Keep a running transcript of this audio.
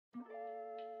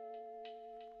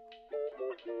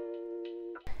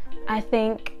I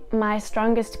think my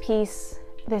strongest piece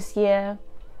this year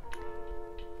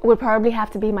would probably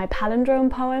have to be my Palindrome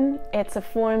poem. It's a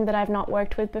form that I've not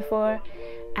worked with before,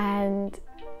 and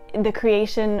the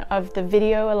creation of the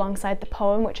video alongside the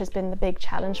poem, which has been the big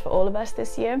challenge for all of us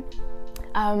this year,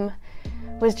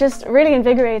 was just really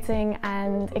invigorating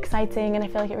and exciting, and I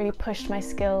feel like it really pushed my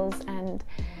skills and,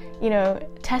 you know,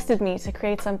 tested me to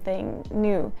create something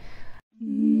new.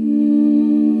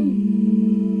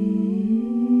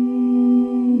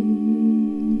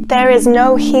 There is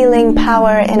no healing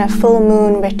power in a full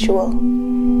moon ritual,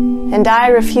 and I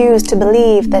refuse to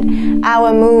believe that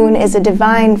our moon is a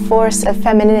divine force of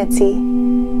femininity,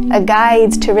 a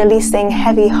guide to releasing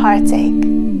heavy heartache.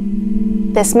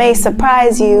 This may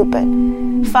surprise you, but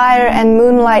fire and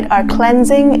moonlight are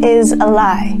cleansing is a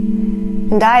lie,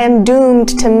 and I am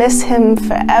doomed to miss him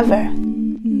forever.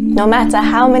 No matter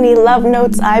how many love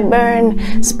notes I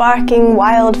burn, sparking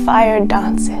wildfire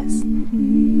dances.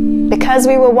 Because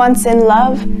we were once in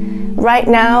love, right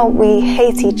now we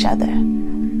hate each other.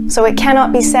 So it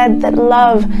cannot be said that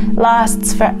love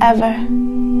lasts forever.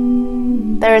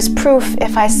 There is proof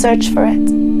if I search for it.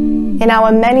 In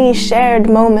our many shared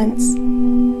moments,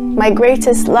 my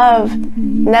greatest love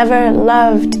never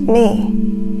loved me.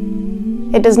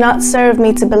 It does not serve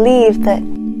me to believe that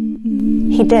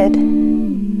he did.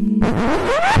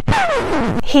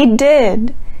 He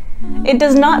did. It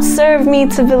does not serve me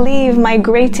to believe my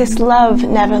greatest love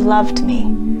never loved me.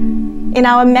 In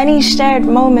our many shared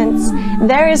moments,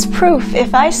 there is proof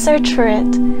if I search for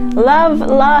it. Love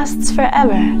lasts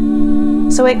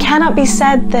forever. So it cannot be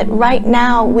said that right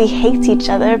now we hate each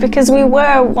other, because we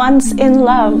were once in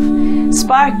love,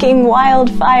 sparking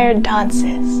wildfire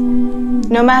dances.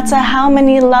 No matter how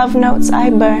many love notes I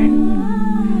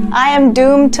burn, I am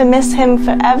doomed to miss him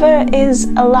forever is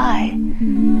a lie.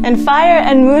 And fire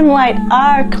and moonlight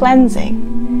are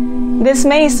cleansing. This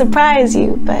may surprise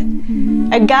you, but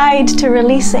a guide to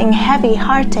releasing heavy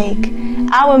heartache.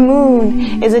 Our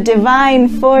moon is a divine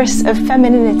force of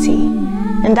femininity,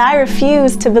 and I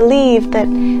refuse to believe that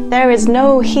there is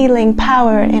no healing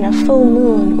power in a full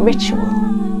moon ritual.